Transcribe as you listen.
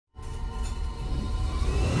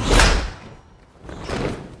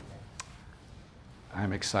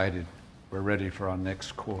I'm excited. We're ready for our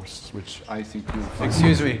next course, which I think you'll find.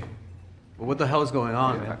 Excuse me. Well, what the hell is going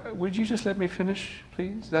on, man? Would you just let me finish,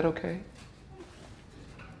 please? Is that okay?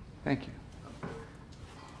 Thank you.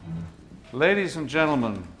 Ladies and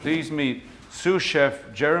gentlemen, please meet sous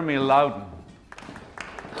chef Jeremy Loudon.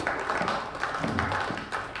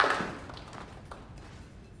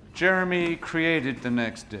 Jeremy created the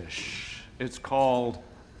next dish. It's called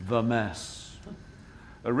The Mess.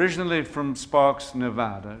 Originally from Sparks,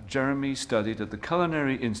 Nevada, Jeremy studied at the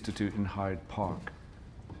Culinary Institute in Hyde Park.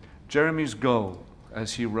 Jeremy's goal,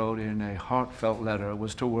 as he wrote in a heartfelt letter,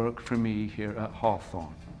 was to work for me here at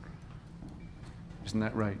Hawthorne. Isn't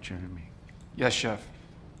that right, Jeremy? Yes, chef.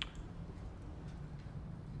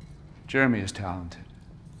 Jeremy is talented.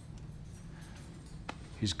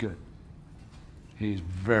 He's good. He's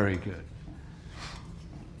very good.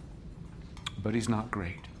 But he's not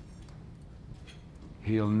great.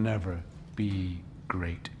 He'll never be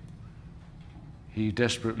great. He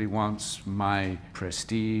desperately wants my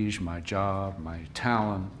prestige, my job, my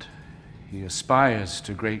talent. He aspires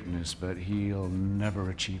to greatness, but he'll never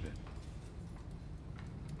achieve it.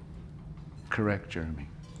 Correct, Jeremy?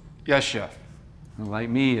 Yes, chef. Like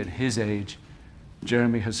me at his age,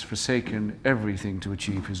 Jeremy has forsaken everything to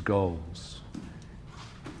achieve his goals.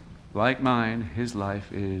 Like mine, his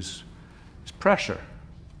life is pressure.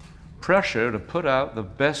 Pressure to put out the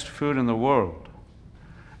best food in the world.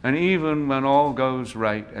 And even when all goes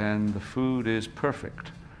right and the food is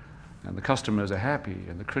perfect, and the customers are happy,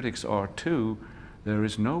 and the critics are too, there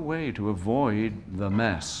is no way to avoid the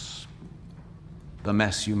mess. The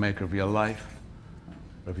mess you make of your life,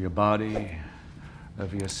 of your body,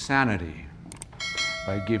 of your sanity,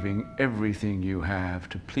 by giving everything you have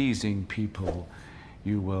to pleasing people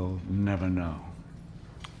you will never know.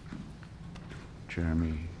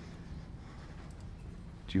 Jeremy,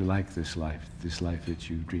 do you like this life that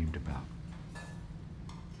you dreamed about?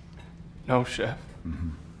 No, chef. Mm-hmm.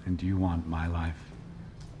 And do you want my life?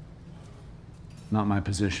 Not my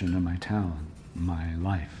position or my talent, my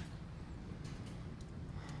life.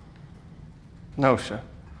 No, chef.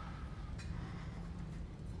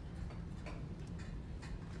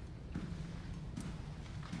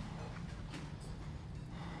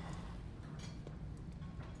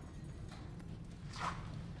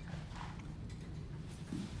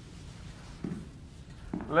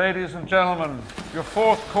 Ladies and gentlemen, your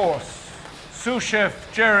fourth course, sous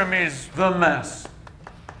chef Jeremy's The Mess.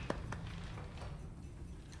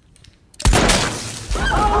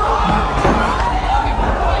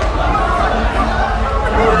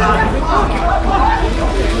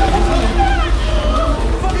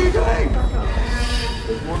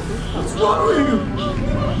 What's wrong with you?